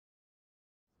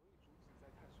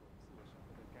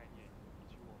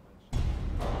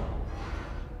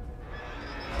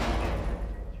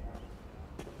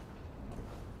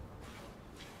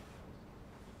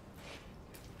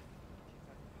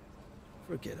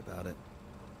Forget about it.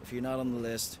 If you're not on the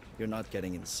list, you're not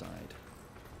getting inside.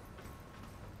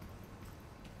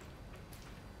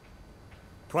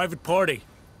 Private party.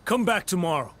 Come back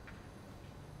tomorrow.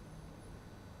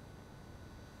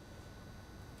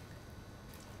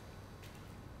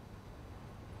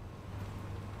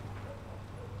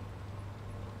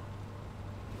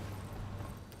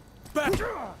 Back!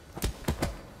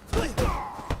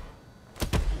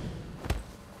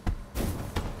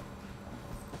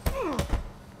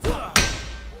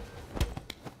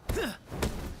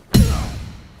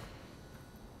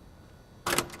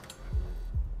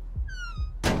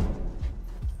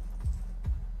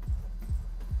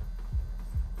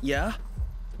 Yeah?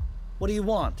 What do you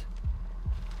want?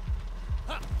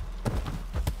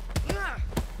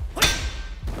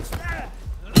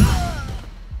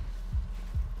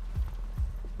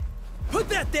 Put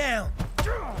that down!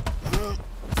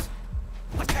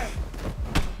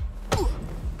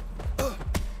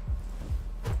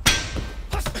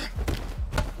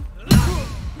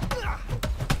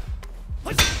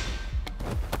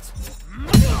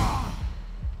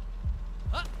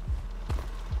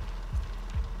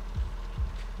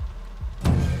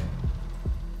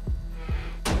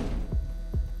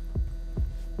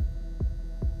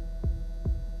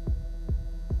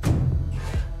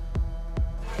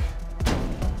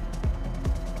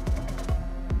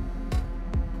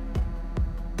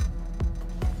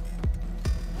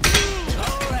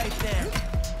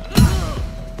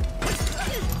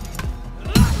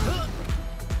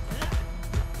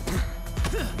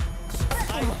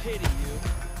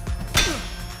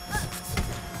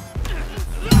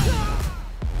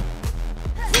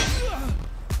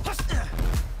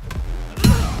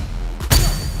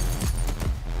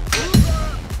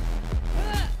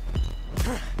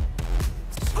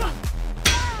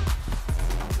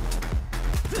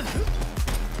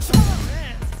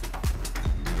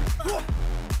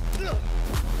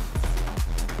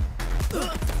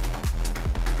 Ugh.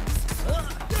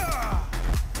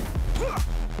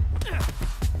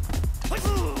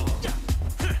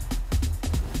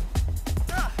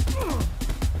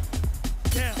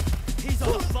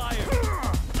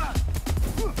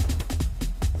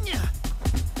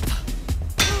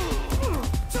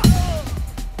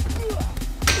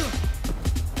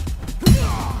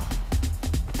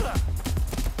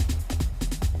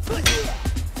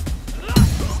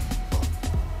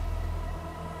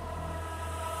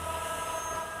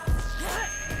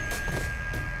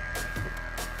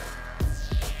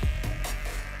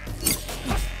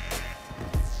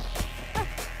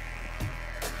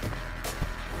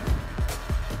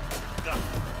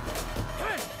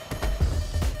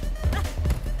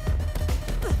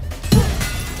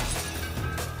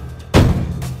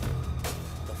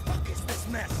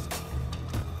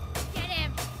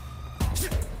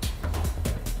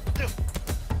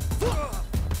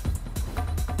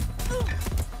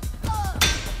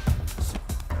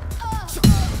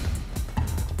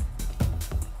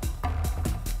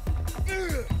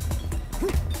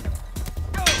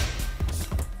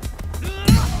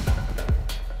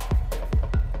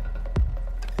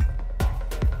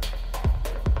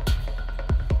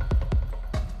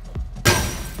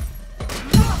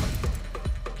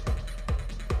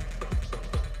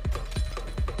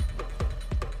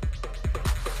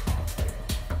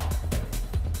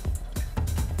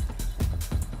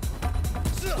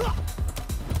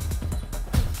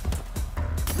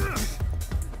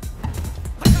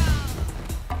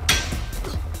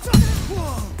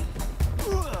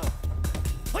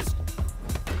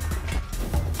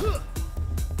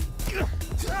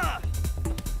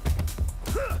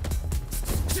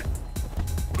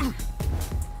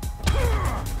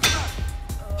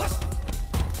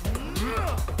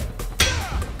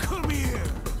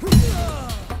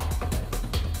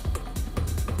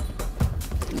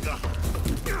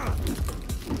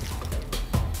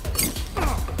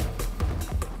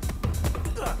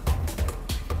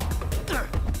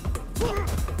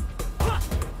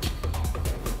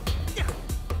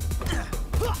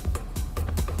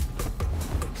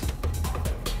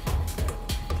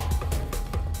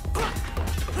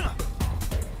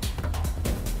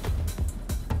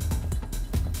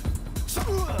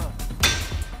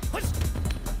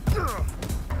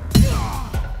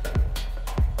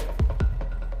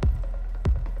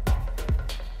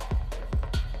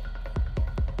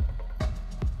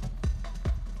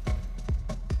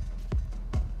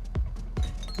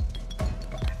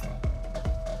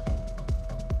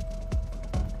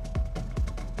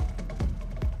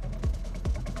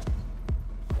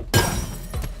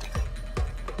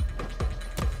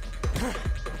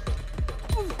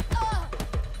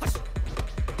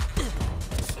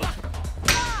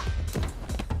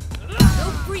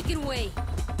 making way.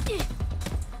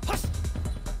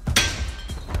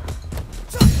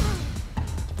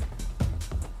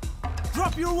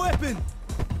 Drop your weapon!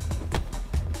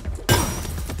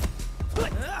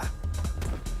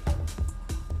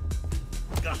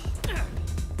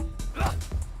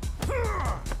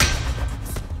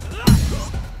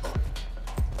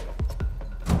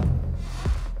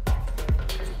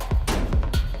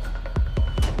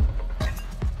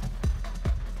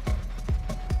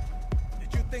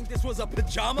 Did you think this was a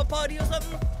pajama party or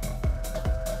something?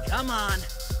 Come on.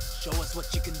 Show us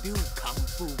what you can do, Kung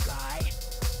Fu guy.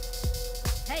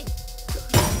 Hey,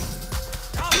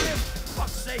 Stop him!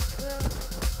 Fuck's sake!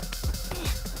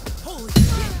 Holy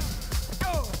shit!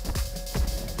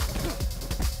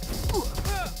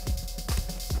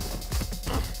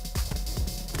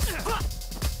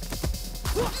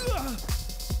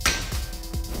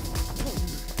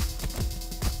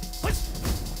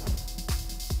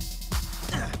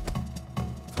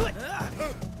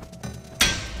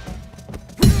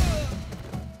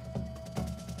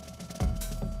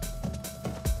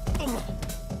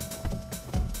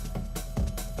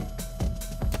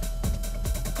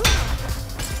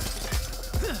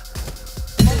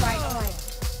 all right.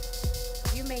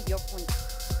 You made your point.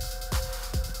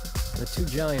 The two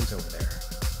giants over there.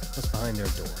 What's behind their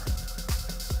door?